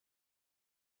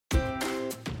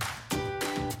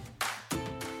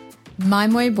My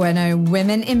Muy Bueno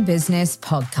Women in Business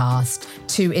podcast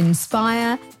to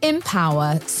inspire,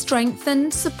 empower,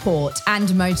 strengthen, support,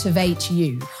 and motivate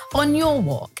you on your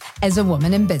walk as a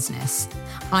woman in business.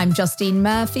 I'm Justine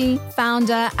Murphy,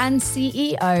 founder and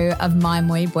CEO of My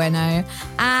Muy Bueno,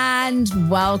 and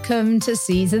welcome to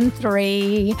season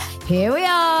 3. Here we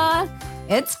are.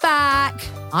 It's back.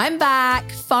 I'm back,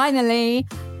 finally.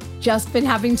 Just been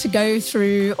having to go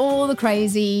through all the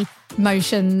crazy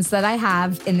motions that I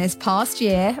have in this past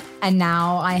year. And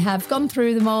now I have gone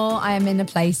through them all. I am in a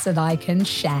place that I can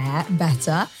share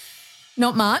better.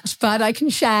 Not much, but I can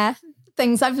share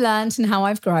things I've learned and how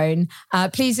I've grown.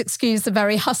 Please excuse the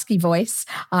very husky voice.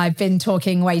 I've been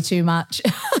talking way too much.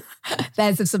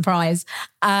 There's a surprise.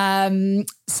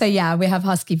 So yeah, we have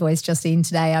husky voice Justine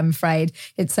today, I'm afraid.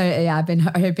 I've been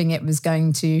hoping it was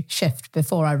going to shift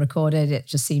before I recorded. It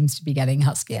just seems to be getting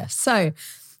huskier. So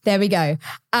there we go.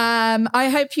 I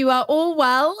hope you are all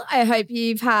well. I hope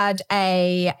you've had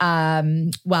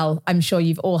I'm sure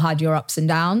you've all had your ups and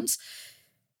downs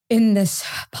in this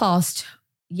past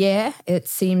year. It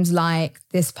seems like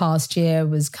this past year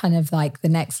was kind of like the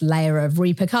next layer of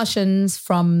repercussions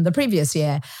from the previous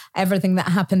year. Everything that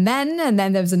happened then, and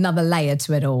then there was another layer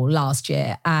to it all last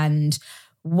year. And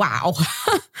wow,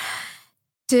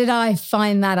 did I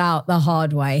find that out the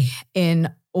hard way in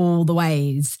all the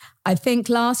ways. I think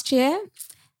last year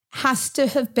has to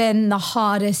have been the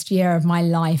hardest year of my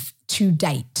life to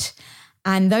date.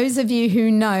 And those of you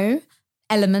who know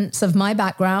elements of my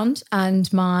background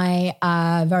and my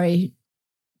very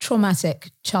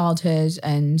traumatic childhood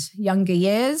and younger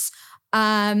years,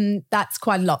 that's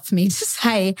quite a lot for me to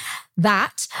say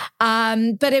that.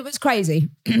 But it was crazy.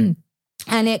 And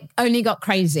it only got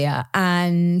crazier.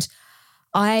 And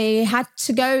I had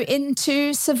to go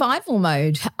into survival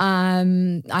mode.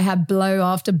 I had blow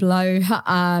after blow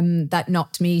that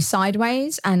knocked me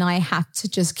sideways, and I had to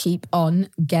just keep on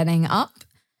getting up,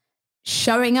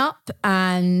 showing up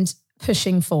and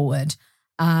pushing forward.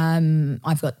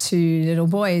 I've got 2 little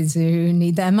boys who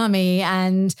need their mummy,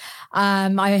 and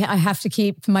I have to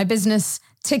keep my business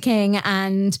ticking,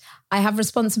 and I have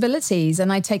responsibilities,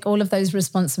 and I take all of those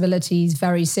responsibilities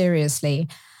very seriously.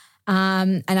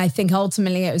 And I think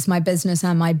ultimately it was my business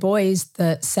and my boys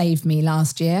that saved me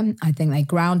last year. I think they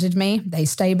grounded me. They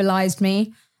stabilized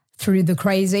me through the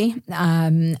crazy.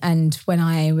 And when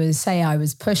I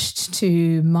was pushed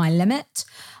to my limit,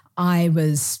 I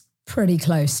was pretty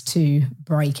close to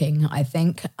breaking, I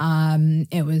think.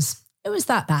 It was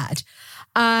that bad.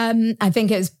 I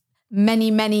think it was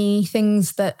many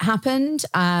things that happened,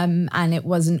 and it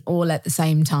wasn't all at the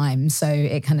same time. So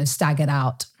it kind of staggered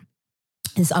out.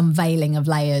 This unveiling of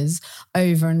layers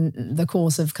over the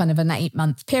course of kind of an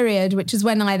 8-month period, which is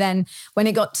when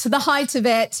it got to the height of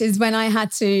it, is when I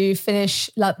had to finish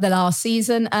the last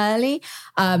season early,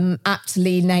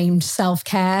 aptly named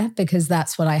self-care, because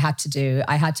that's what I had to do.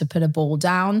 I had to put a ball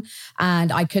down,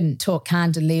 and I couldn't talk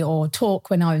candidly or talk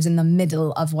when I was in the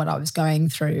middle of what I was going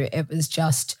through. It was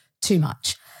just too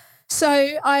much.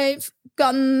 So I've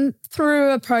gone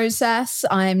through a process.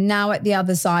 I'm now at the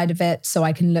other side of it, so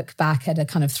I can look back at a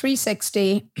kind of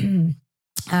 360.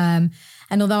 And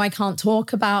although I can't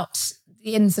talk about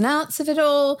the ins and outs of it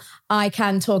all, I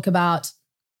can talk about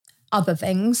other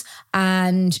things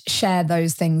and share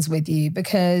those things with you,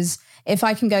 because if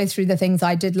I can go through the things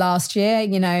I did last year,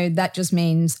 that just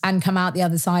means, and come out the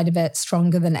other side of it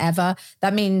stronger than ever,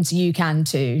 that means you can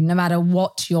too, no matter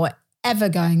what you're ever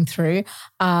going through.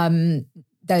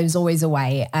 There's always a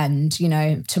way, and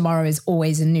tomorrow is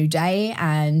always a new day,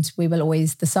 and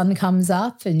the sun comes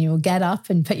up and you'll get up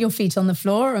and put your feet on the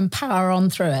floor and power on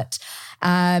through it.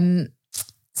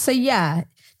 So yeah,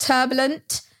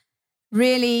 turbulent,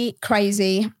 really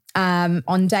crazy,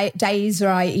 on days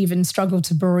where I even struggle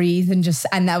to breathe,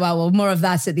 and more of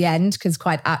that at the end, because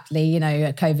quite aptly,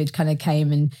 COVID kind of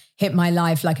came and hit my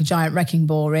life like a giant wrecking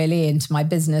ball, really, into my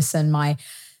business and my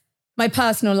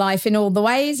personal life in all the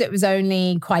ways. It was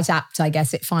only quite apt, I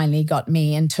guess. It finally got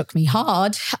me and took me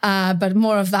hard, but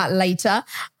more of that later.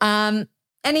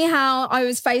 Anyhow, I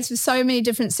was faced with so many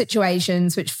different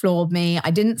situations which floored me.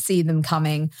 I didn't see them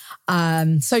coming.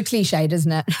 So cliched,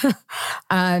 isn't it?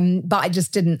 But I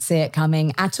just didn't see it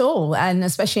coming at all. And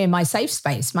especially in my safe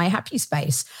space, my happy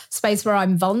space where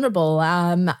I'm vulnerable.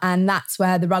 And that's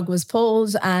where the rug was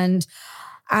pulled. And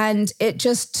it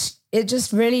just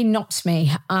really knocked me.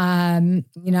 I'm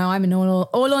an all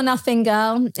or nothing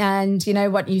girl. And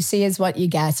what you see is what you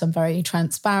get. I'm very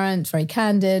transparent, very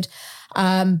candid.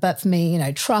 But for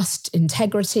me, trust,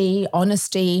 integrity,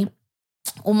 honesty,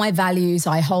 all my values,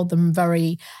 I hold them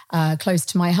very close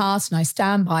to my heart, and I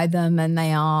stand by them. And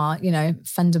they are,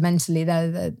 fundamentally,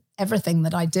 they're everything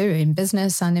that I do in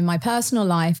business and in my personal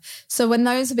life. So when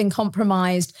those have been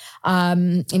compromised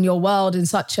in your world in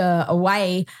such a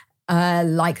way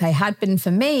like they had been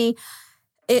for me,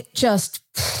 it just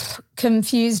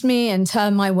confused me and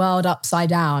turned my world upside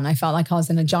down. I felt like I was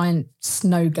in a giant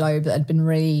snow globe that had been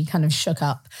really kind of shook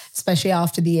up, especially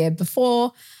after the year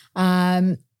before.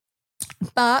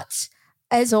 But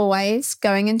as always,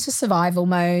 going into survival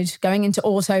mode, going into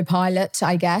autopilot,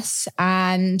 I guess.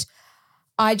 And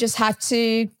I just had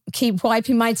to keep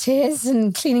wiping my tears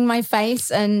and cleaning my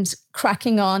face and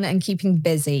cracking on and keeping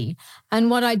busy. And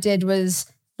what I did was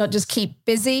not just keep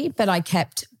busy, but I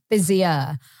kept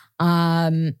busier.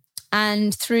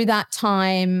 And through that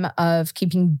time of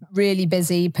keeping really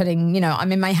busy,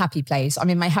 I'm in my happy place. I'm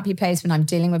in my happy place when I'm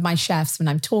dealing with my chefs, when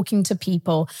I'm talking to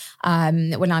people,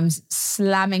 when I'm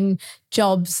slamming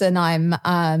jobs and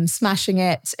I'm smashing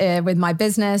it with my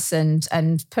business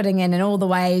and putting in all the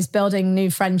ways, building new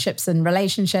friendships and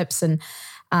relationships and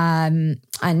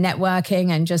networking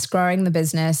and just growing the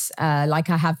business like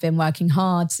I have been working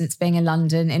hard since being in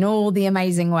London in all the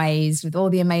amazing ways with all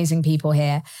the amazing people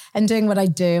here and doing what I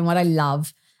do and what I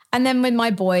love. And then with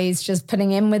my boys, just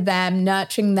putting in with them,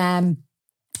 nurturing them,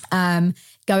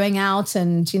 going out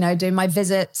and, doing my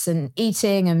visits and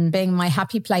eating and being my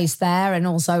happy place there. And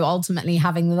also ultimately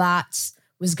having that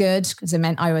was good because it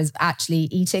meant I was actually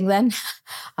eating then.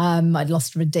 I'd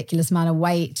lost a ridiculous amount of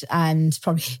weight and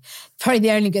probably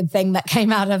the only good thing that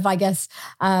came out of, I guess,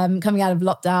 coming out of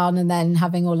lockdown and then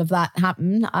having all of that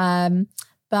happen.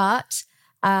 But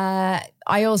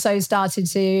I also started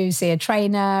to see a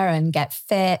trainer and get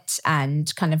fit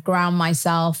and kind of ground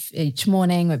myself each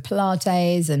morning with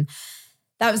Pilates. And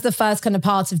that was the first kind of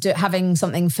part of having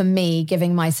something for me,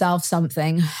 giving myself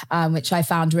something, which I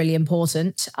found really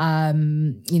important.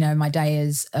 My day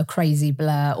is a crazy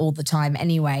blur all the time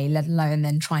anyway, let alone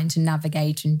then trying to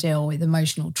navigate and deal with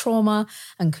emotional trauma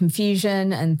and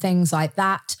confusion and things like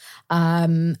that.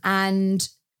 And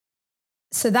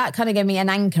so that kind of gave me an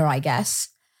anchor, I guess.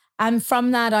 And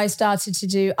from that, I started to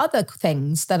do other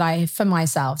things for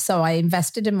myself. So I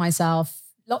invested in myself.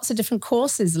 Lots of different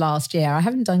courses last year. I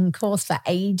haven't done a course for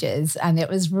ages and it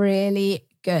was really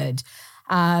good.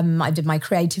 I did my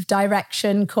creative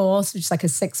direction course, which is like a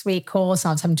 6-week course.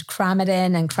 I was having to cram it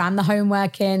in and cram the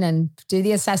homework in and do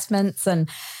the assessments. And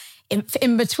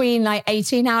in between like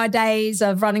 18-hour days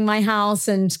of running my house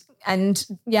and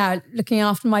looking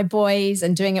after my boys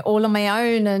and doing it all on my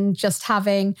own and just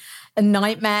having a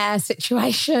nightmare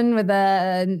situation with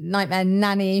a nightmare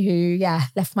nanny who,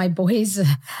 left my boys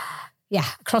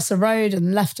across the road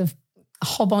and left a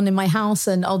hob on in my house.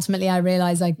 And ultimately I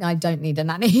realized I don't need a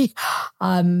nanny.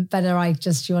 Better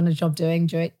you want a job doing,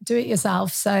 do it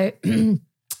yourself. So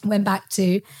went back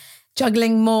to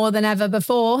juggling more than ever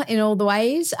before in all the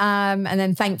ways. And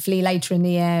then thankfully later in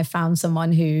the year found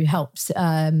someone who helps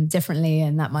differently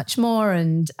and that much more.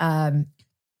 And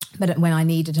but when I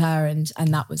needed her and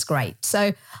that was great.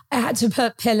 So I had to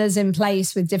put pillars in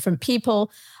place with different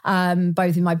people,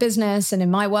 both in my business and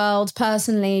in my world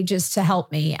personally, just to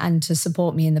help me and to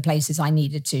support me in the places I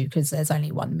needed to, because there's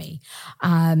only one me.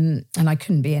 And I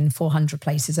couldn't be in 400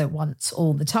 places at once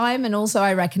all the time. And also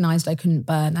I recognized I couldn't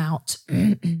burn out.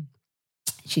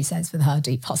 She says with her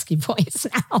deep husky voice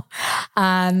now.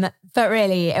 But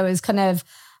really it was kind of,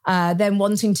 then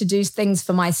wanting to do things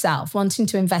for myself, wanting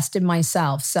to invest in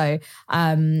myself. So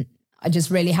I just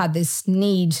really had this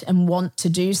need and want to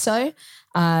do so.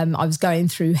 I was going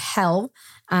through hell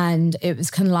and it was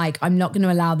kind of like, I'm not going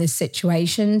to allow this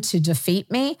situation to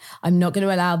defeat me. I'm not going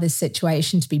to allow this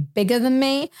situation to be bigger than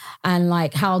me. And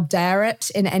like, how dare it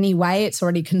in any way? It's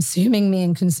already consuming me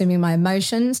and consuming my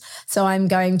emotions. So I'm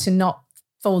going to not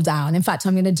fall down. In fact,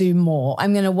 I'm going to do more.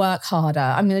 I'm going to work harder.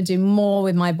 I'm going to do more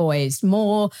with my boys,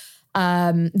 more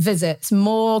visits,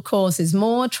 more courses,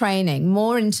 more training,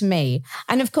 more into me.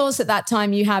 And of course, at that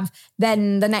time, you have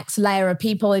then the next layer of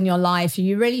people in your life.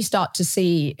 You really start to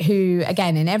see who,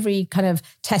 again, in every kind of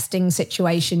testing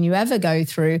situation you ever go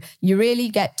through, you really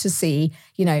get to see,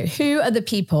 who are the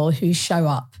people who show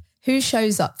up. Who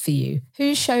shows up for you?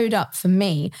 Who showed up for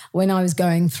me when I was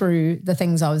going through the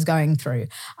things I was going through?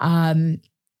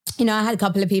 I had a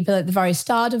couple of people at the very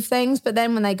start of things, but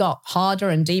then when they got harder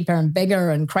and deeper and bigger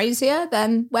and crazier,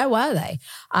 then where were they?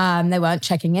 They weren't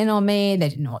checking in on me. They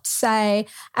didn't know what to say.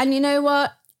 And you know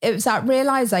what? It was that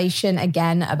realization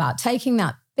again about taking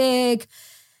that big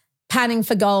panning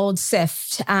for gold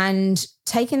sift and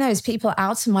taking those people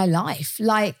out of my life,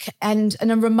 and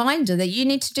a reminder that you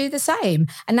need to do the same.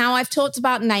 And now I've talked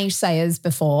about naysayers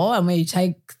before, and we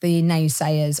take the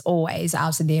naysayers always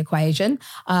out of the equation,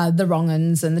 the wrong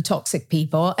uns and the toxic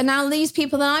people. And now these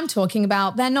people that I'm talking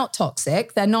about, they're not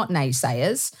toxic, they're not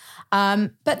naysayers,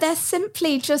 but they're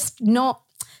simply just not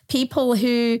people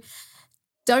who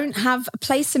don't have a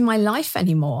place in my life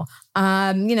anymore.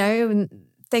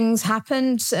 Things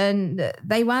happened and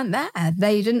they weren't there.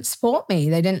 They didn't support me.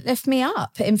 They didn't lift me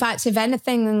up. In fact, if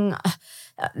anything,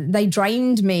 they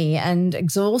drained me and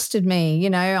exhausted me.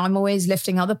 I'm always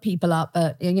lifting other people up.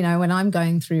 But, when I'm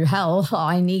going through hell,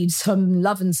 I need some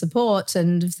love and support.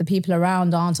 And if the people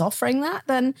around aren't offering that,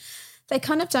 then they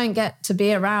kind of don't get to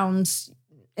be around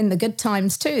in the good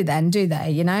times too then, do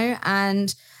they?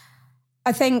 And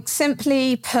I think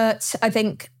simply put,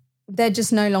 they're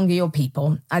just no longer your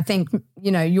people. I think,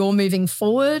 you're moving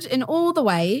forward in all the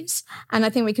ways. And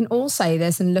I think we can all say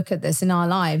this and look at this in our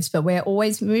lives, but we're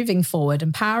always moving forward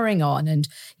and powering on. And,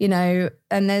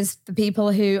 and there's the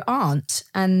people who aren't,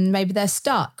 and maybe they're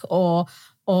stuck or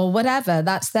whatever.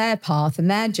 That's their path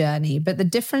and their journey. But the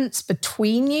difference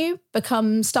between you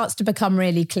starts to become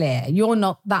really clear. You're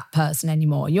not that person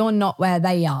anymore. You're not where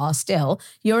they are still.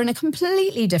 You're in a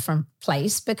completely different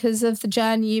place because of the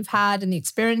journey you've had and the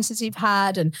experiences you've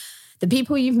had and the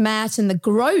people you've met and the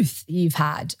growth you've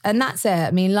had. And that's it. I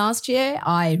mean, last year,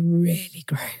 I really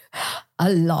grew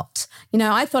a lot.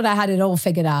 I thought I had it all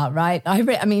figured out, right?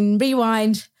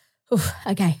 Rewind. Oof,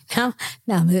 okay,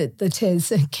 now the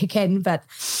tears kick in, but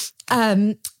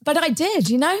I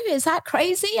did, is that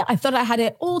crazy? I thought I had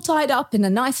it all tied up in a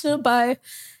nice little bow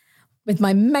with my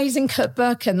amazing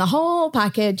cookbook and the whole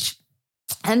package.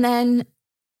 And then,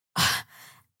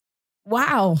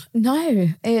 wow, no,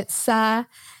 it's,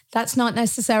 that's not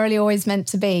necessarily always meant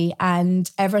to be. And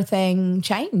everything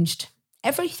changed.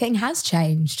 Everything has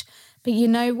changed. But you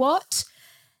know what?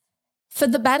 For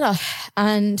the better.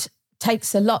 And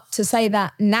takes a lot to say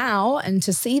that now and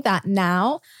to see that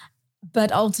now.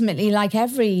 But ultimately, like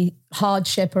every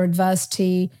hardship or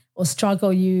adversity or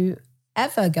struggle you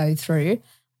ever go through,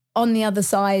 on the other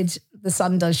side, the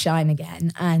sun does shine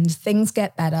again and things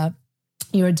get better.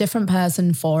 You're a different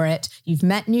person for it. You've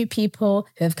met new people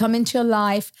who have come into your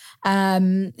life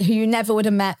who you never would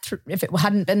have met if it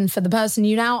hadn't been for the person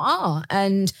you now are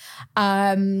and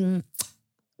the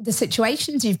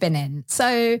situations you've been in.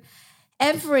 So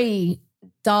every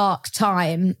dark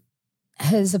time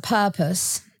has a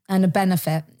purpose and a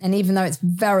benefit. And even though it's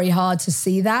very hard to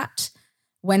see that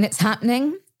when it's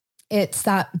happening, it's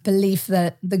that belief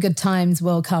that the good times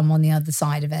will come on the other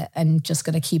side of it, and just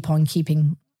got to keep on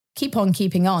keeping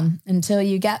on until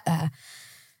you get there.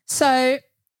 So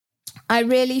I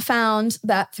really found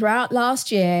that throughout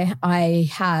last year, I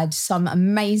had some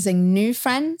amazing new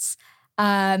friends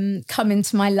come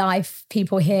into my life,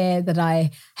 people here that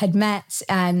I had met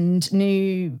and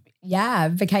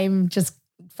became just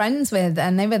friends with,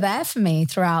 and they were there for me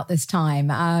throughout this time.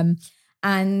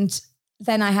 And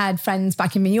then I had friends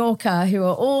back in Mallorca who were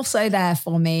also there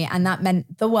for me, and that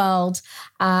meant the world.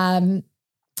 And,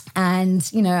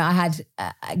 I had,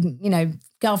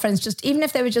 girlfriends just, even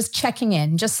if they were just checking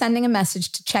in, just sending a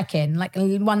message to check in. Like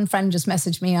one friend just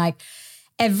messaged me like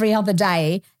every other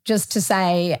day just to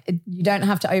say, you don't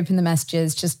have to open the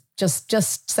messages,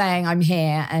 just saying I'm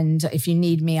here, and if you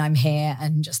need me, I'm here,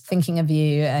 and just thinking of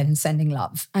you and sending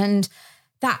love. And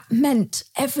that meant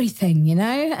everything,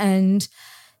 and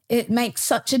it makes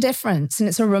such a difference. And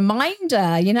it's a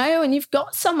reminder, when you've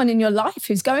got someone in your life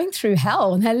who's going through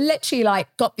hell and they're literally like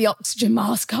got the oxygen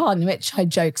mask on, which I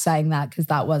joke saying that because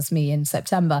that was me in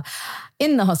September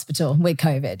in the hospital with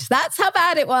COVID. That's how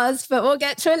bad it was, but we'll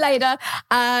get to it later.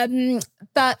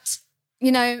 But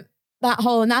that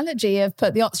whole analogy of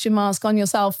put the oxygen mask on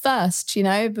yourself first,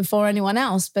 before anyone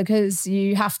else, because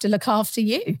you have to look after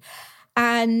you.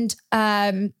 And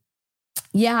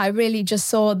I really just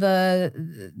saw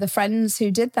the friends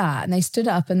who did that, and they stood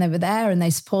up and they were there and they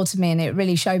supported me, and it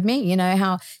really showed me,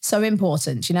 how so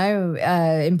important,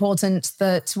 important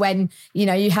that when,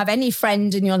 you have any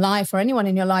friend in your life or anyone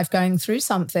in your life going through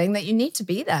something, that you need to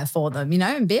be there for them,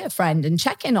 and be a friend and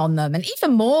check in on them. And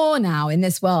even more now in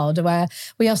this world where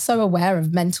we are so aware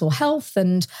of mental health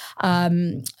and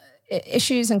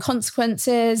issues and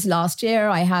consequences. Last year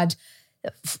I had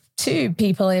 2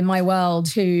 people in my world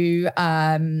who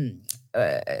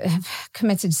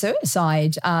committed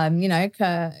suicide,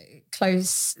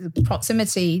 close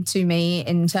proximity to me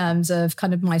in terms of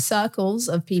kind of my circles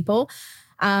of people.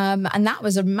 And that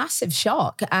was a massive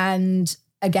shock. And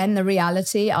again, the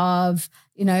reality of,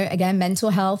 again, mental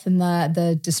health and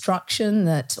the destruction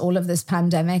that all of this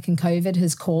pandemic and COVID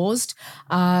has caused.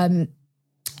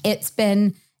 It's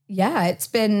been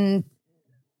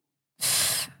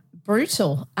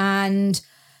brutal and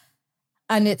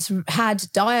it's had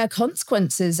dire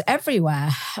consequences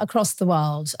everywhere across the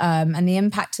world, and the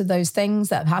impact of those things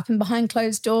that have happened behind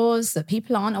closed doors that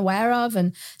people aren't aware of.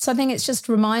 And so I think it's just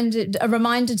a reminder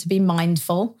to be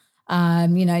mindful.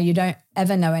 You don't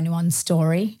ever know anyone's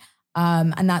story,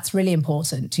 and that's really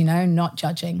important, not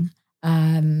judging.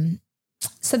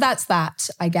 So that's that,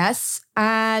 I guess.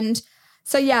 And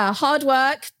so, yeah, hard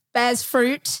work bears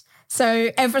fruit.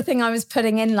 So everything I was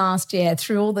putting in last year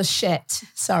through all the shit,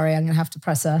 sorry, I'm going to have to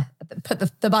put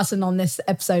the button on this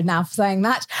episode now for saying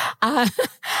that.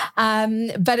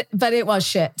 But it was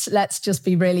shit. Let's just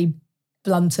be really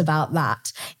blunt about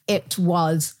that. It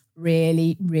was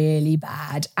really, really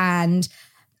bad.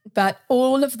 But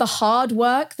all of the hard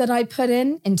work that I put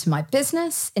into my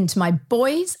business, into my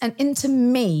boys, and into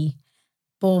me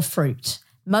bore fruit.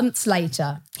 Months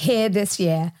later, here this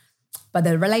year, by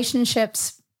the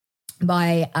relationships,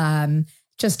 by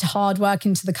just hard work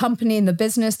into the company and the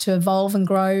business to evolve and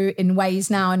grow in ways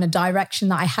now in a direction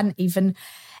that I hadn't even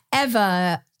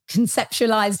ever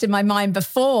conceptualized in my mind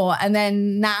before. And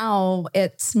then now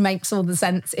it makes all the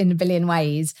sense in a billion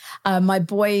ways. My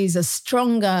boys are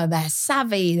stronger, they're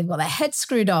savvy, they've got their heads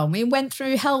screwed on. We went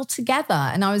through hell together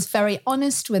and I was very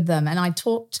honest with them. And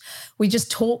we just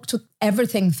talked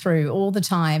everything through all the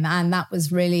time. And that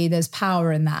was really, there's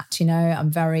power in that.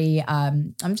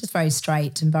 I'm just very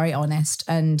straight and very honest.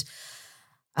 And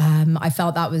I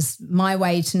felt that was my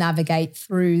way to navigate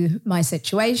through my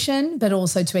situation, but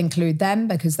also to include them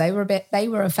because they were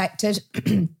affected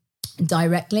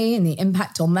directly and the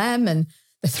impact on them and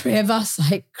the three of us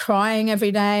like crying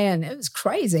every day. And it was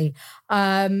crazy.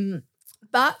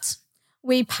 But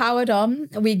we powered on,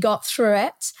 we got through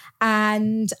it.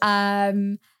 And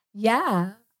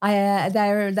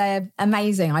they're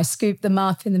amazing. I scooped them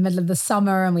up in the middle of the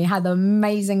summer and we had an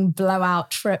amazing blowout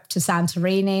trip to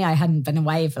Santorini. I hadn't been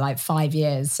away for like 5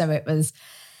 years. So it was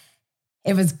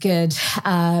good,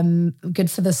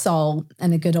 good for the soul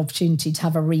and a good opportunity to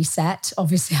have a reset.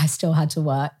 Obviously, I still had to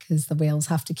work because the wheels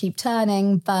have to keep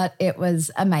turning, but it was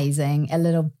amazing. A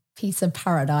little piece of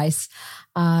paradise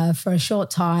for a short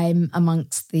time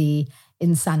amongst the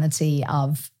insanity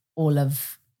of all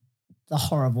of the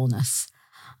horribleness.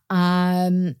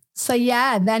 Then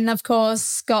of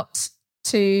course got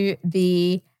to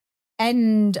the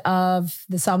end of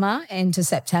the summer into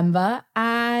September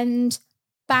and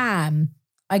bam,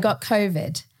 I got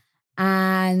COVID.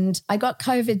 And I got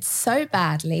COVID so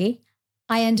badly,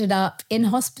 I ended up in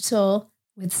hospital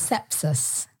with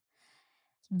sepsis.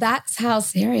 That's how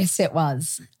serious it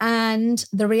was. And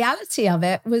the reality of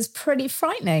it was pretty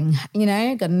frightening.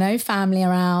 Got no family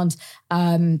around,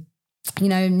 no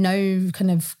kind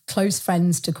of close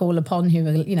friends to call upon who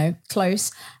were,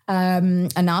 close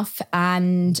enough.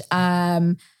 And,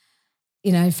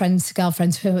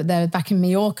 girlfriends who they're back in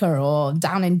Mallorca or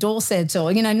down in Dorset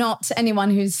or, not anyone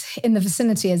who's in the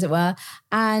vicinity, as it were.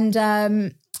 And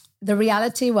the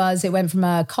reality was it went from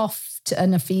a cough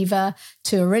and a fever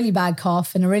to a really bad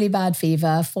cough and a really bad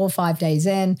fever 4 or 5 days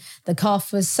in. The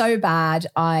cough was so bad,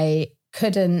 I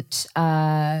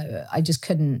just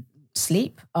couldn't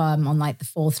sleep on like the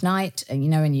 4th night.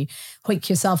 And, and you hoik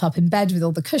yourself up in bed with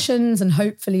all the cushions and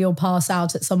hopefully you'll pass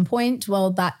out at some point. Well,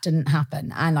 that didn't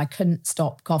happen. And I couldn't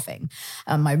stop coughing.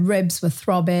 My ribs were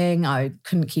throbbing. I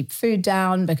couldn't keep food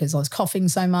down because I was coughing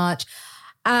so much.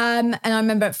 And I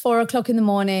remember at 4 o'clock in the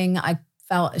morning, I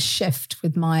felt a shift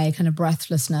with my kind of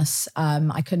breathlessness.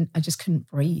 I just couldn't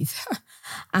breathe.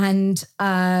 And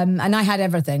I had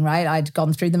everything, right? I'd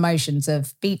gone through the motions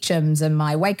of Beecham's and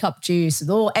my wake up juice with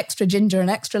all extra ginger and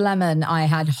extra lemon. I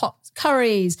had hot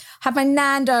curries, had my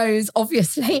Nando's,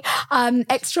 obviously,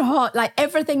 extra hot, like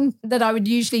everything that I would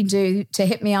usually do to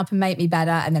hit me up and make me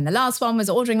better. And then the last one was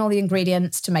ordering all the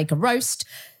ingredients to make a roast.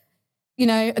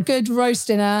 A good roast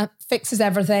dinner fixes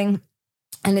everything.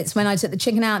 And it's when I took the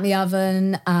chicken out in the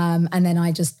oven and then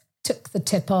I just took the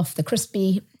tip off the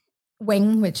crispy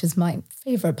wing, which is my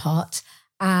favorite part,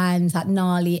 and that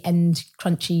gnarly end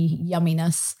crunchy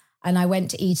yumminess. And I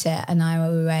went to eat it and I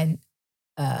went,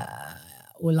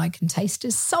 all I can taste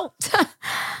is salt.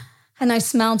 And I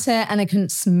smelt it and I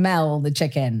couldn't smell the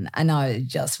chicken. And I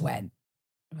just went,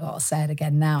 well, I'll say it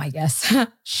again now, I guess.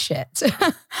 Shit.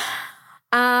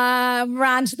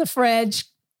 Ran to the fridge,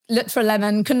 looked for a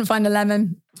lemon, couldn't find a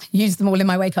lemon, used them all in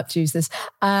my wake up juices.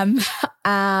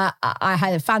 I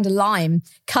had found a lime,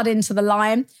 cut into the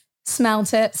lime,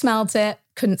 smelt it,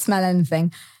 couldn't smell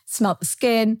anything, smelt the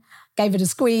skin, gave it a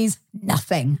squeeze,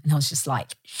 nothing. And I was just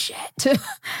like, shit.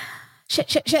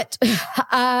 shit.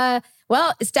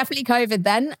 Well, it's definitely COVID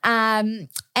then.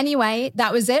 Anyway,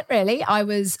 that was it really. I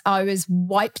was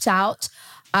wiped out.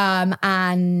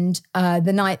 And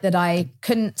the night that I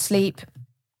couldn't sleep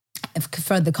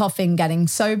for the coughing getting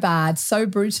so bad, so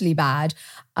brutally bad,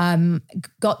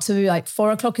 got to like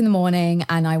 4:00 in the morning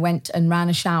and I went and ran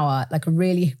a shower, like a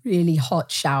really, really hot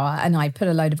shower. And I put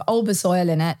a load of Olbas oil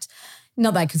in it.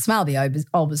 Not that I could smell the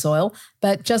Olbas oil,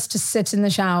 but just to sit in the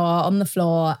shower on the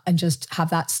floor and just have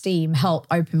that steam help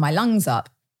open my lungs up.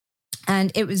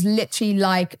 And it was literally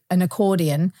like an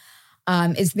accordion.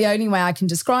 Is the only way I can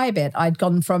describe it. I'd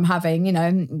gone from having,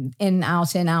 in,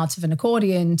 out of an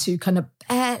accordion to kind of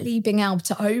barely being able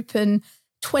to open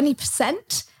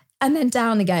 20% and then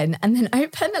down again and then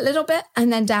open a little bit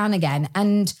and then down again.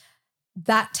 And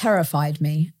that terrified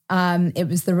me. It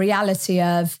was the reality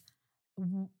of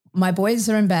my boys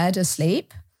are in bed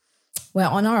asleep. We're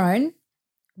on our own.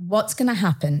 What's going to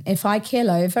happen if I keel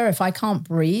over, if I can't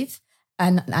breathe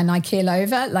and I keel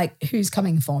over? Like, who's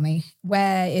coming for me?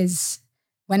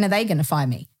 When are they going to find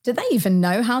me? Do they even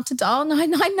know how to dial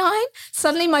 999?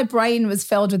 Suddenly my brain was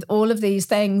filled with all of these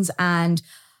things and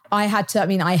I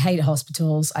hate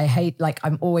hospitals. I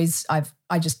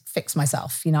just fix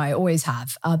myself, I always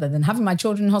have, other than having my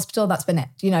children in hospital. That's been it,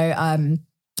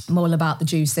 I'm all about the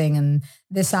juicing and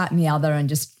this, that and the other and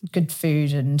just good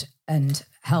food and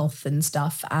health and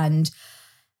stuff. And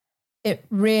it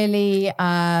really,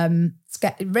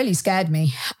 really scared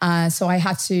me. So I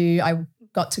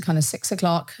got to kind of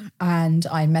 6:00 and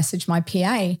I messaged my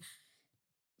PA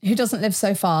who doesn't live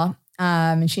so far.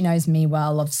 And she knows me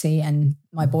well, obviously, and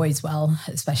my boys well,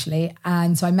 especially.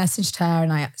 And so I messaged her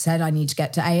and I said, I need to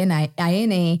get to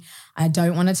A&E. I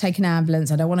don't want to take an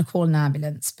ambulance. I don't want to call an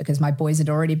ambulance because my boys had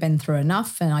already been through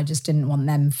enough and I just didn't want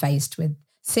them faced with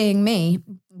seeing me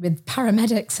with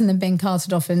paramedics and then being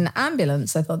carted off in an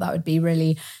ambulance. I thought that would be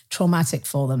really traumatic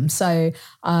for them. So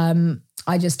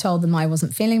I just told them I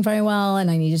wasn't feeling very well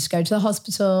and I needed to go to the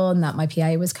hospital and that my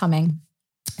PA was coming.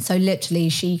 So literally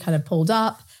she kind of pulled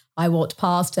up. I walked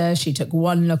past her. She took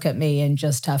one look at me and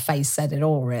just her face said it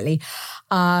all, really.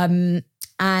 And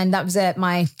that was it.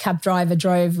 My cab driver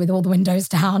drove with all the windows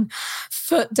down,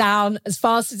 foot down as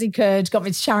fast as he could, got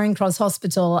me to Charing Cross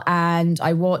Hospital and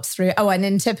I walked through. Oh, and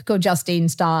in typical Justine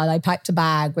style, I packed a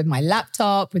bag with my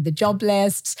laptop, with the job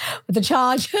lists, with the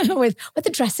charger, with the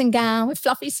dressing gown, with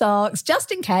fluffy socks,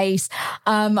 just in case.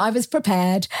 I was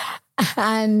prepared.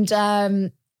 And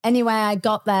anyway, I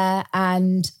got there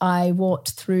and I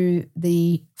walked through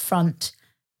the front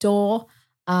door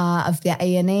of the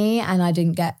A&E and I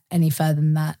didn't get any further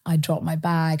than that. I dropped my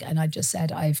bag and I just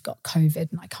said, I've got COVID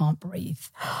and I can't breathe.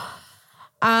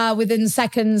 Within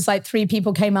seconds, like 3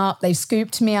 people came up, they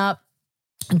scooped me up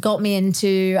and got me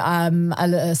into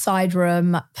a side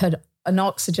room, put an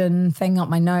oxygen thing up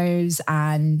my nose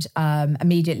and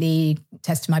immediately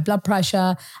tested my blood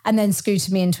pressure and then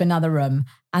scooted me into another room.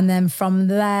 And then from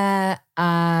there,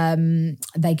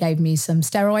 they gave me some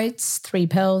steroids, 3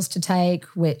 pills to take,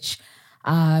 which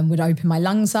would open my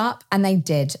lungs up. And they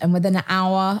did. And within an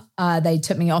hour, they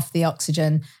took me off the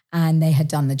oxygen and they had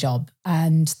done the job.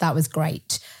 And that was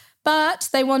great. But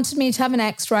they wanted me to have an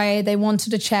x-ray. They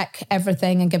wanted to check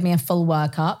everything and give me a full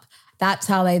workup. That's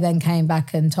how they then came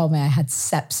back and told me I had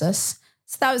sepsis.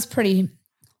 So that was pretty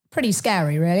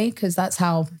scary, really, because that's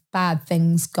how bad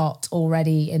things got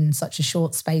already in such a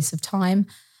short space of time.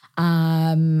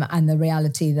 And the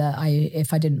reality that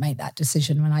if I didn't make that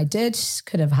decision when I did,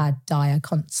 could have had dire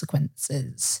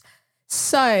consequences.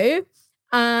 So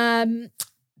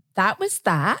that was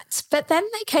that. But then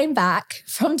they came back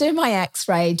from doing my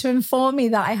x-ray to inform me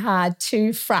that I had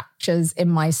 2 fractures in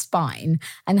my spine.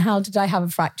 And how did I have a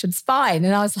fractured spine?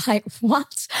 And I was like,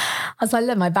 what? I was like,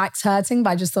 look, my back's hurting,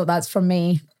 but I just thought that's from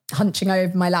me hunching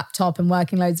over my laptop and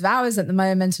working loads of hours at the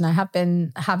moment. And I have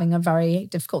been having a very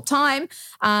difficult time,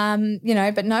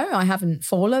 but no, I haven't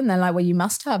fallen. They're like, well, you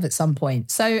must have at some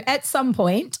point. So at some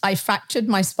point, I fractured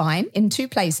my spine in 2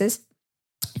 places,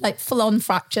 like full-on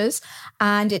fractures.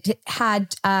 And it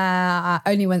had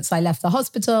only once I left the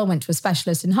hospital, went to a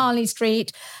specialist in Harley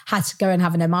Street, had to go and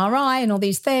have an MRI and all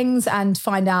these things and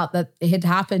find out that it had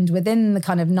happened within the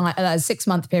kind of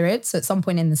 6-month period. So at some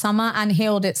point in the summer and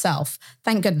healed itself.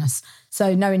 Thank goodness.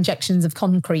 So no injections of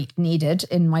concrete needed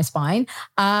in my spine.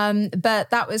 But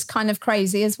that was kind of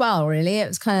crazy as well, really. It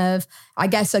was kind of, I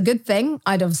guess, a good thing.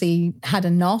 I'd obviously had a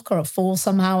knock or a fall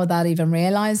somehow without even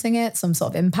realizing it, some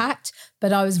sort of impact.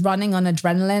 But I was running on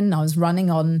adrenaline. I was running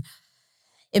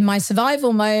in my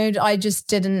survival mode. I just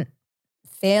didn't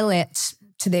feel it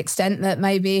to the extent that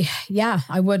maybe,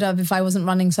 I would have if I wasn't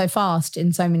running so fast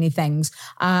in so many things.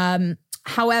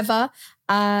 However,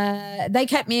 they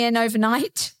kept me in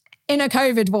overnight in a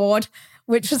COVID ward,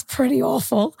 which was pretty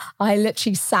awful. I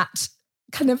literally sat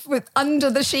kind of under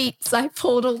the sheets. I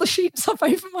pulled all the sheets up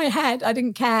over my head. I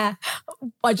didn't care.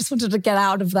 I just wanted to get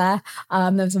out of there.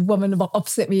 There was a woman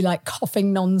opposite me like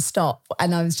coughing nonstop.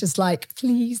 And I was just like,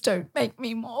 please don't make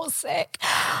me more sick.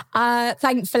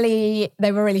 Thankfully,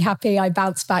 they were really happy. I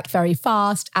bounced back very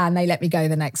fast and they let me go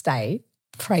the next day.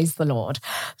 Praise the Lord.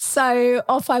 So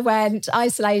off I went,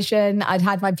 isolation. I'd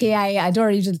had my PA. I'd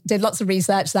already did lots of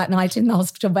research that night in the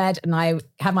hospital bed, and I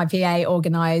had my PA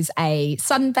organise a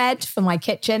sunbed for my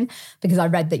kitchen because I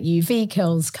read that UV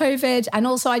kills COVID. And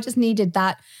also I just needed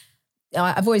that.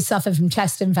 I've always suffered from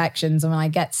chest infections, and when I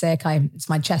get sick, it's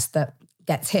my chest that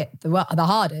gets hit the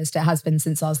hardest. It has been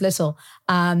since I was little.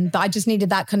 But I just needed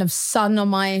that kind of sun on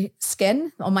my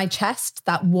skin, on my chest,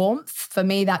 that warmth. For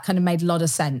me, that kind of made a lot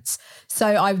of sense. So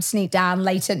I would sneak down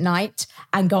late at night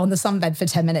and go on the sunbed for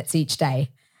 10 minutes each day.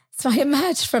 So I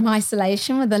emerged from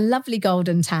isolation with a lovely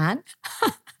golden tan.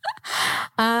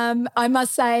 I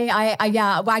must say,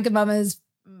 Wagamama's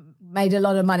made a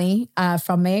lot of money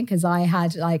from me because I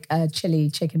had like a chili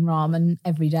chicken ramen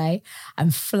every day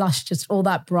and flushed just all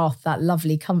that broth, that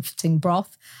lovely comforting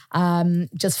broth,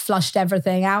 just flushed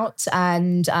everything out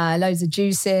and loads of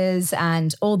juices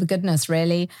and all the goodness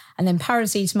really. And then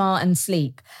paracetamol and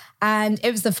sleep. And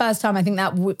it was the first time, I think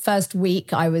that first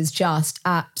week I was just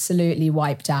absolutely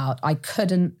wiped out. I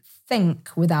couldn't think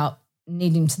without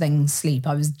needing to then sleep.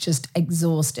 I was just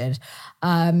exhausted.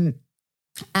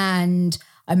 And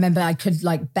I remember I could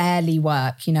like barely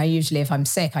work. Usually if I'm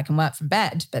sick, I can work from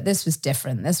bed, but this was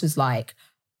different. This was like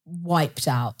wiped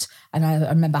out. And I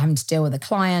remember having to deal with a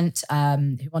client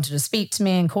who wanted to speak to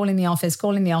me and calling the office.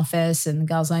 And the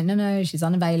girl's like, no, she's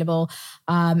unavailable.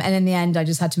 And in the end, I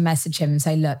just had to message him and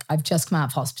say, look, I've just come out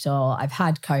of hospital. I've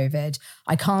had COVID.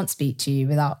 I can't speak to you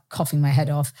without coughing my head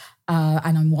off.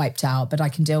 And I'm wiped out, but I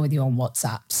can deal with you on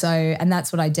WhatsApp. So, and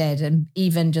that's what I did. And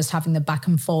even just having the back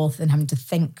and forth and having to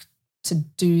think to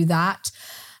do that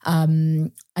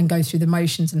and go through the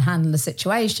motions and handle the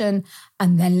situation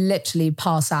and then literally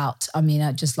pass out. I mean,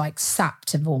 I just like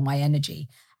sapped of all my energy.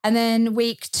 And then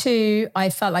week 2, I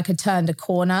felt like I turned a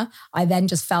corner. I then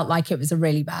just felt like it was a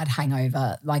really bad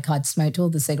hangover. Like I'd smoked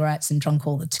all the cigarettes and drunk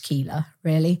all the tequila,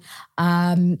 really.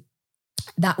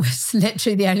 That was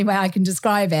literally the only way I can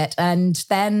describe it. And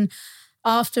then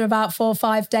after about 4 or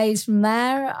 5 days from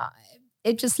there,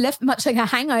 it just lifted, much like a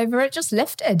hangover, it just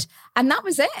lifted. And that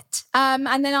was it.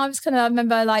 And then I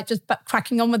remember like just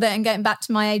cracking on with it and getting back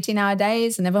to my 18-hour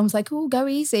days. And everyone was like, oh, go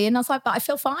easy. And I was like, but I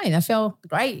feel fine. I feel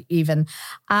great even.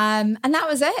 And that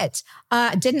was it.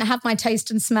 I didn't have my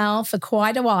taste and smell for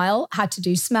quite a while. Had to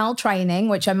do smell training,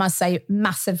 which I must say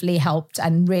massively helped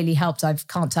and really helped. I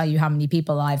can't tell you how many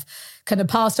people I've kind of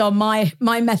passed on my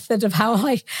method of how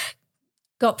I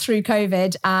got through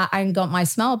COVID and got my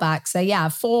smell back. So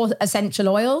 4 essential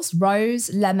oils,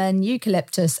 rose, lemon,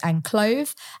 eucalyptus and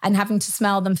clove, and having to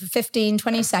smell them for 15,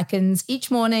 20 seconds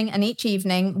each morning and each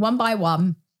evening, one by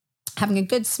one, having a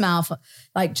good smell for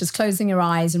like just closing your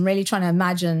eyes and really trying to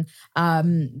imagine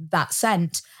that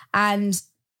scent. And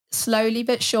slowly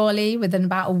but surely, within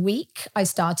about a week, I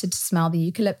started to smell the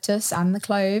eucalyptus and the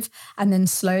clove. And then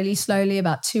slowly,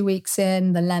 about 2 weeks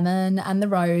in, the lemon and the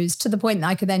rose, to the point that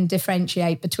I could then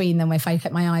differentiate between them if I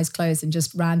kept my eyes closed and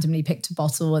just randomly picked a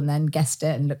bottle and then guessed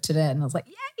it and looked at it. And I was like,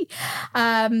 yay.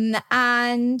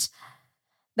 And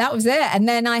that was it. And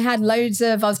then I had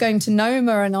I was going to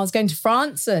Noma and I was going to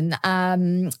France and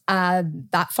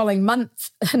that following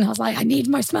month. And I was like, I need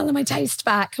my smell and my taste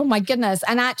back. Oh my goodness.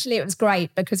 And actually it was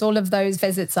great because all of those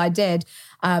visits I did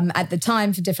at the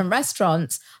time for different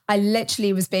restaurants, I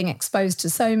literally was being exposed to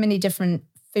so many different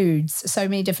foods, so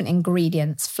many different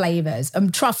ingredients, flavors.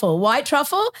 Truffle, white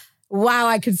truffle. Wow,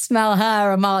 I could smell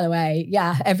her a mile away.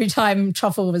 Yeah, every time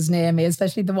truffle was near me,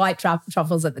 especially the white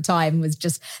truffles at the time, was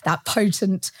just that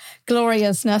potent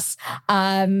gloriousness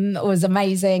was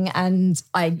amazing. And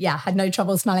I had no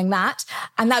trouble smelling that.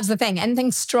 And that was the thing.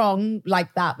 Anything strong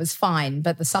like that was fine.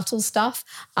 But the subtle stuff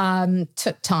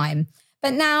took time.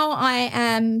 But now I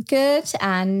am good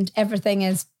and everything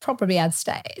is probably, I'd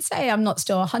say I'm not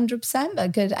still 100%, but a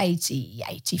good 80,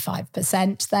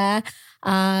 85% there.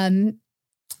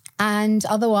 And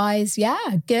otherwise,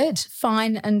 good,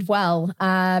 fine and well.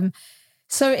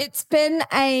 So it's been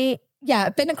a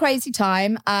crazy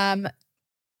time.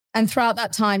 And throughout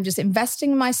that time, just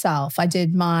investing in myself, I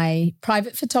did my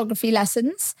private photography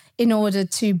lessons in order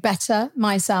to better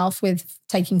myself with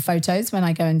taking photos when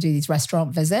I go and do these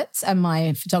restaurant visits. And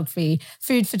my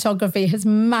food photography has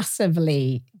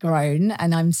massively grown.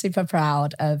 And I'm super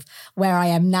proud of where I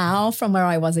am now from where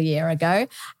I was a year ago.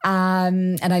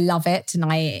 And I love it. And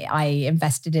I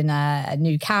invested in a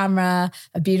new camera,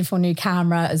 a beautiful new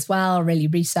camera as well, really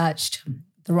researched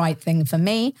the right thing for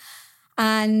me.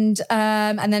 And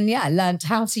then learned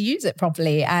how to use it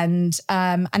properly. And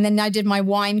then I did my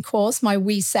wine course, my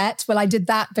WeSet. Well, I did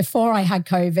that before I had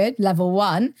COVID, level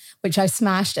 1, which I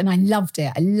smashed, and I loved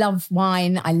it. I love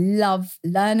wine. I love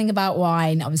learning about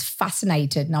wine. I was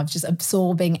fascinated, and I was just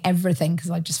absorbing everything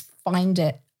because I just find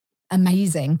it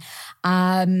amazing.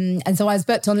 And so I was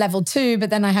booked on level 2, but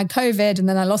then I had COVID, and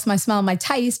then I lost my smell, my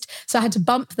taste. So I had to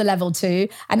bump the level 2,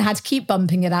 and I had to keep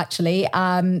bumping it actually.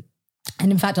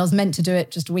 And in fact, I was meant to do it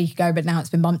just a week ago, but now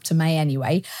it's been bumped to May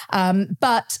anyway.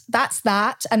 But that's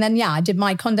that. And then, I did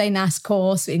my Condé Nast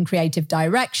course in creative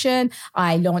direction.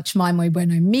 I launched My Muy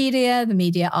Bueno Media, the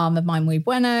media arm of My Muy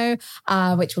Bueno,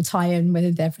 which will tie in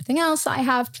with everything else I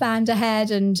have planned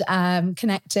ahead and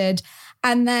connected.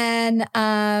 And then,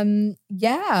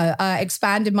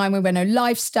 expanded My Muy Bueno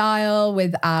lifestyle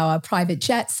with our private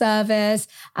jet service.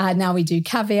 Now we do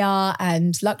caviar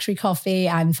and luxury coffee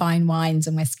and fine wines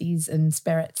and whiskies and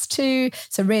spirits too.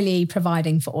 So really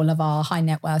providing for all of our high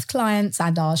net worth clients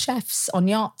and our chefs on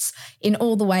yachts in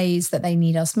all the ways that they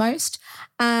need us most.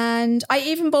 And I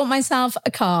even bought myself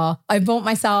a car. I bought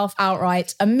myself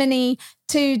outright a Mini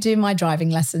to do my driving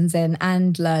lessons in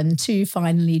and learn to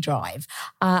finally drive.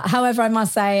 However, I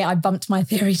must say I bumped my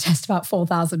theory test about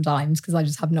 4,000 times because I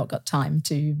just have not got time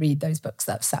to read those books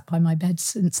that have sat by my bed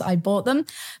since I bought them.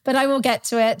 But I will get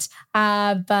to it.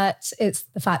 But it's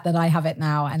the fact that I have it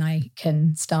now and I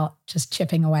can start just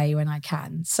chipping away when I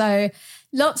can. So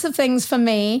lots of things for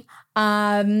me.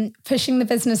 Pushing the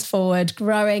business forward,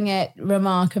 growing it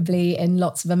remarkably in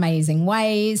lots of amazing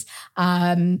ways.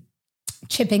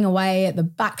 Chipping away at the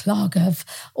backlog of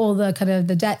all the kind of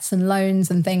the debts and loans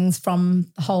and things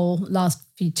from the whole last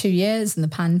 2 years and the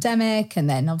pandemic, and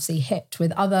then obviously hit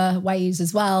with other ways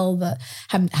as well that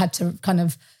haven't had to kind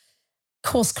of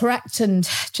course correct and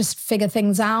just figure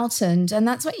things out. And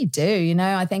that's what you do,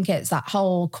 I think it's that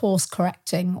whole course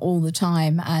correcting all the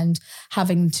time and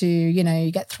having to,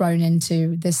 you get thrown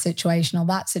into this situation or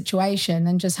that situation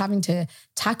and just having to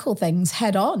tackle things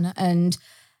head on and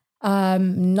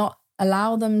not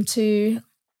allow them to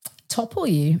topple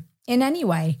you in any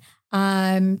way,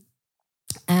 and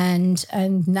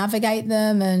navigate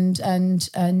them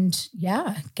and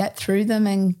get through them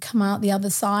and come out the other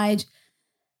side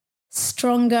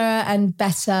stronger and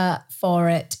better for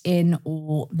it in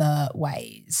all the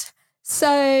ways. So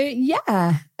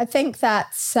I think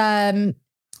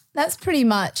that's pretty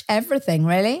much everything,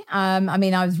 really.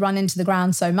 I was run into the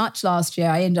ground so much last year.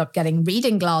 I ended up getting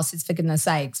reading glasses, for goodness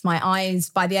sakes. My eyes,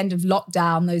 by the end of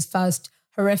lockdown, those first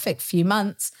horrific few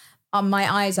months,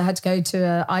 my eyes, I had to go to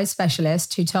an eye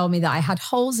specialist who told me that I had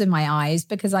holes in my eyes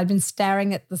because I'd been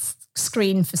staring at the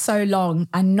screen for so long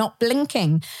and not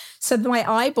blinking. So my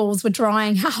eyeballs were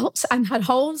drying out and had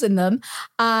holes in them,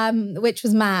 which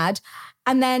was mad.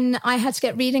 And then I had to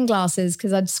get reading glasses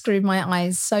because I'd screwed my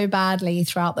eyes so badly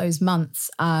throughout those months.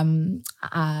 It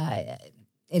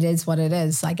is what it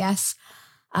is, I guess.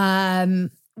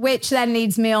 Which then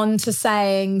leads me on to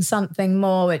saying something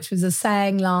more, which was a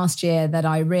saying last year that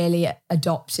I really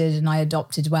adopted, and I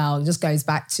adopted well. It just goes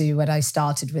back to what I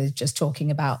started with, just talking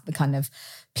about the kind of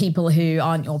people who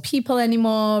aren't your people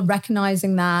anymore,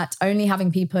 recognizing that, only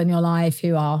having people in your life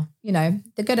who are,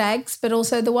 the good eggs, but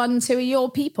also the ones who are your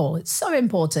people. It's so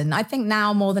important. I think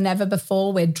now more than ever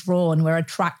before, we're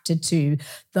attracted to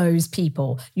those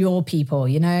people, your people,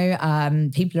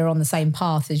 people are on the same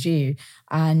path as you.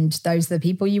 And those are the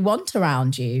people you want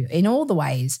around you in all the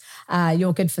ways.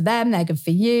 You're good for them, they're good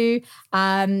for you.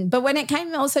 But when it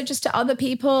came also just to other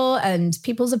people and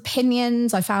people's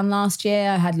opinions, I found last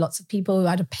year I had lots of people who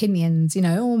had opinions,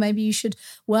 maybe you should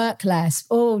work less.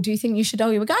 Oh, do you think you should,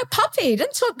 you would go, puppy,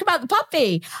 don't talk about the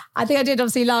puppy. I think I did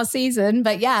obviously last season,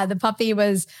 but the puppy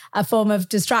was a form of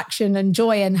distraction and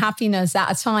joy and happiness at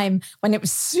a time when it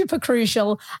was super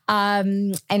crucial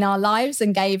in our lives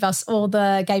and gave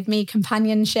me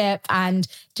companionship and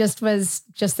was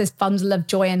just this bundle of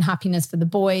joy and happiness for the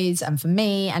boys and for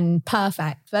me, and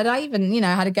perfect. But I even,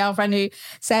 had a girlfriend who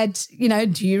said,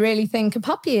 do you really think a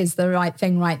puppy is the right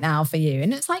thing right now for you?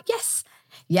 And it's like, yes,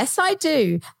 Yes, I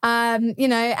do.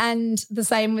 And the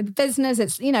same with business.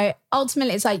 It's,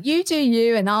 ultimately it's like you do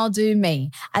you and I'll do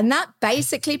me. And that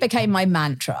basically became my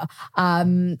mantra.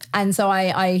 And so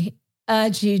I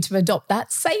urge you to adopt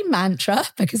that same mantra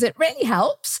because it really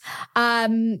helps.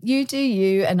 You do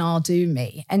you and I'll do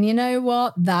me. And you know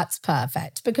what? That's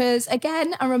perfect. Because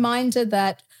again, a reminder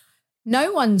that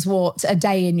no one's walked a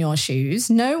day in your shoes.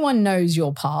 No one knows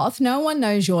your path. No one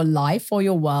knows your life or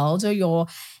your world or your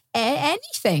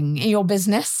anything, your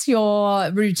business, your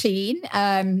routine.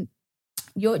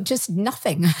 You're just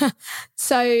nothing.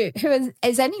 So who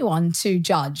is anyone to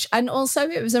judge? And also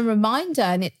it was a reminder,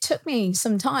 and it took me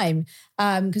some time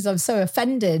because I was so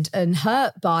offended and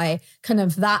hurt by kind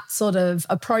of that sort of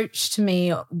approach to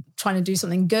me, trying to do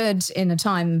something good in a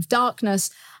time of darkness.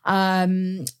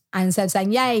 And instead of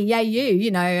saying, yay,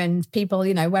 you, and people,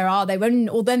 where are they? When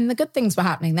all then the good things were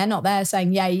happening, they're not there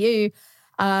saying, yay, you.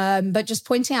 But just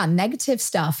pointing out negative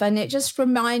stuff. And it just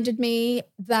reminded me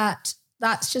that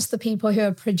that's just the people who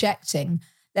are projecting.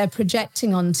 They're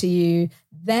projecting onto you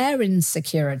their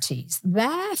insecurities,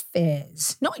 their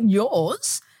fears, not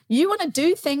yours. You want to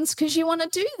do things because you want to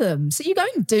do them. So you go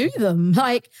and do them.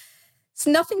 Like, it's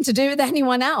nothing to do with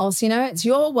anyone else. It's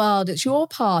your world, it's your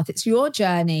path, it's your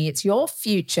journey, it's your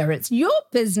future, it's your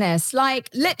business. Like,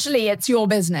 literally, it's your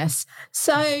business.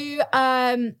 So,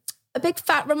 a big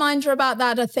fat reminder about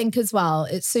that, I think, as well.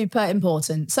 It's super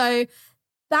important. So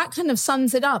that kind of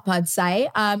sums it up, I'd say.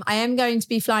 I am going to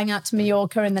be flying out to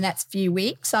Mallorca in the next few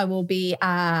weeks. I will be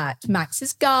at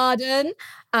Max's Garden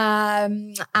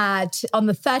on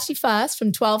the 31st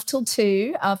from 12 till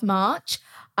 2 of March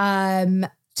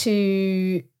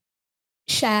to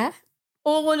share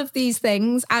all of these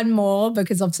things and more,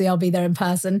 because obviously I'll be there in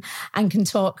person and can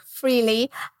talk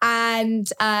freely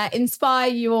and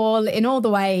inspire you all in all the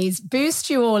ways,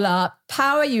 boost you all up,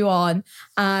 power you on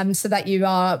so that you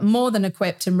are more than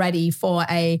equipped and ready for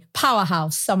a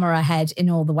powerhouse summer ahead in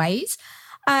all the ways.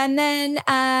 And then,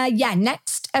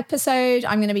 next episode,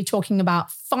 I'm going to be talking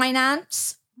about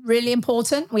finance. Really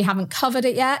important. We haven't covered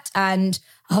it yet. And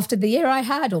after the year I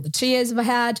had, or the 2 years I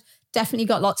had, definitely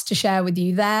got lots to share with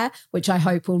you there, which I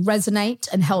hope will resonate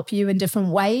and help you in different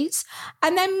ways.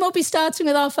 And then we'll be starting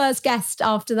with our first guest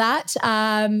after that.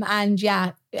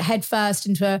 Head first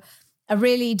into a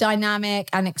really dynamic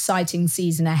and exciting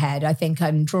season ahead. I think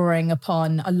I'm drawing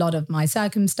upon a lot of my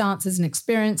circumstances and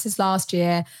experiences last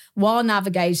year while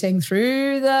navigating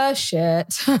through the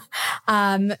shit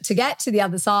to get to the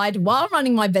other side while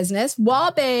running my business,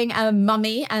 while being a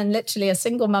mummy and literally a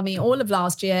single mummy all of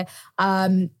last year.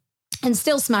 And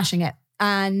still smashing it.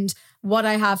 And what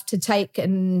I have to take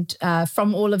and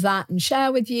from all of that and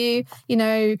share with you,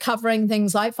 covering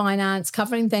things like finance,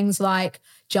 covering things like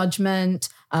judgment,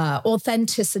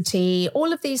 authenticity,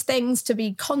 all of these things to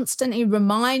be constantly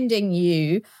reminding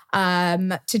you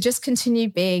to just continue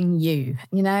being you,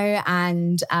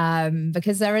 and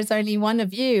because there is only one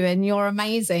of you and you're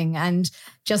amazing, and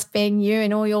just being you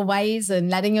in all your ways and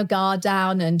letting your guard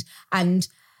down and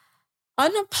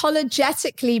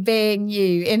unapologetically being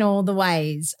you in all the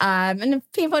ways. And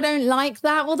if people don't like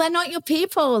that, well, they're not your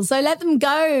people. So let them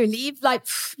go.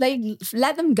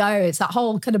 Let them go. It's that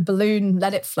whole kind of balloon,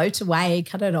 let it float away,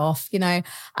 cut it off, going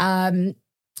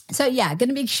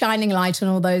to be shining light on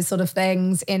all those sort of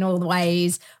things in all the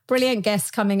ways. Brilliant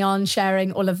guests coming on,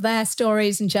 sharing all of their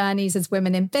stories and journeys as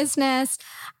women in business.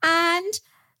 And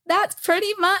that's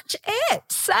pretty much it.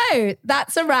 So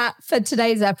that's a wrap for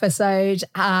today's episode.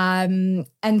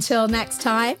 Until next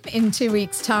time, in 2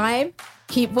 weeks' time,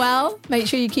 keep well. Make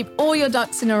sure you keep all your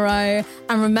ducks in a row.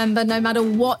 And remember, no matter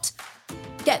what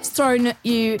gets thrown at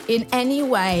you in any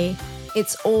way,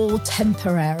 it's all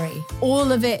temporary. All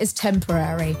of it is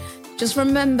temporary. Just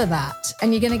remember that,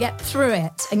 and you're going to get through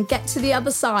it and get to the other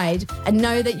side and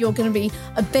know that you're going to be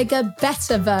a bigger,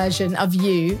 better version of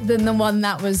you than the one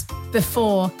that was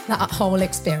before that whole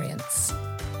experience.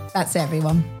 That's it,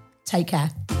 everyone. Take care.